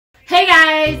Hey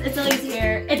guys, it's Elise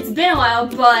here. It's been a while,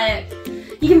 but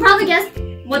you can probably guess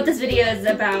what this video is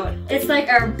about. It's like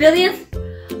our billionth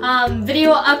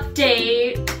video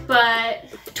update, but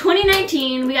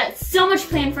 2019, we got so much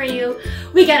planned for you.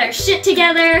 We got our shit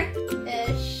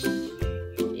together-ish.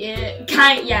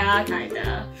 Yeah,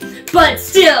 kinda. But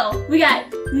still, we got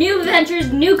new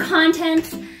adventures, new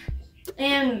content,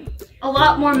 and a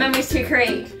lot more memories to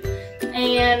create.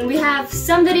 And we have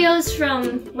some videos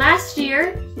from last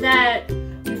year that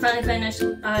we finally finished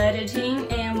editing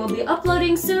and we'll be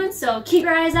uploading soon, so keep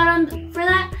your eyes out for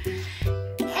that.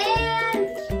 And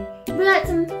we got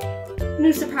some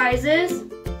new surprises.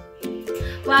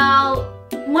 While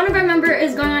one of our members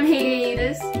is going on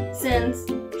hiatus since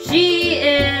she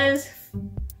is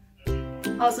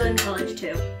also in college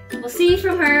too. We'll see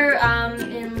from her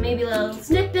in maybe little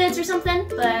snippets or something,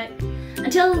 but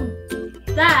until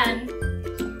then,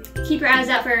 keep your eyes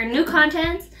out for new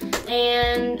content,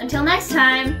 and until next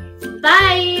time,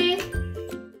 bye!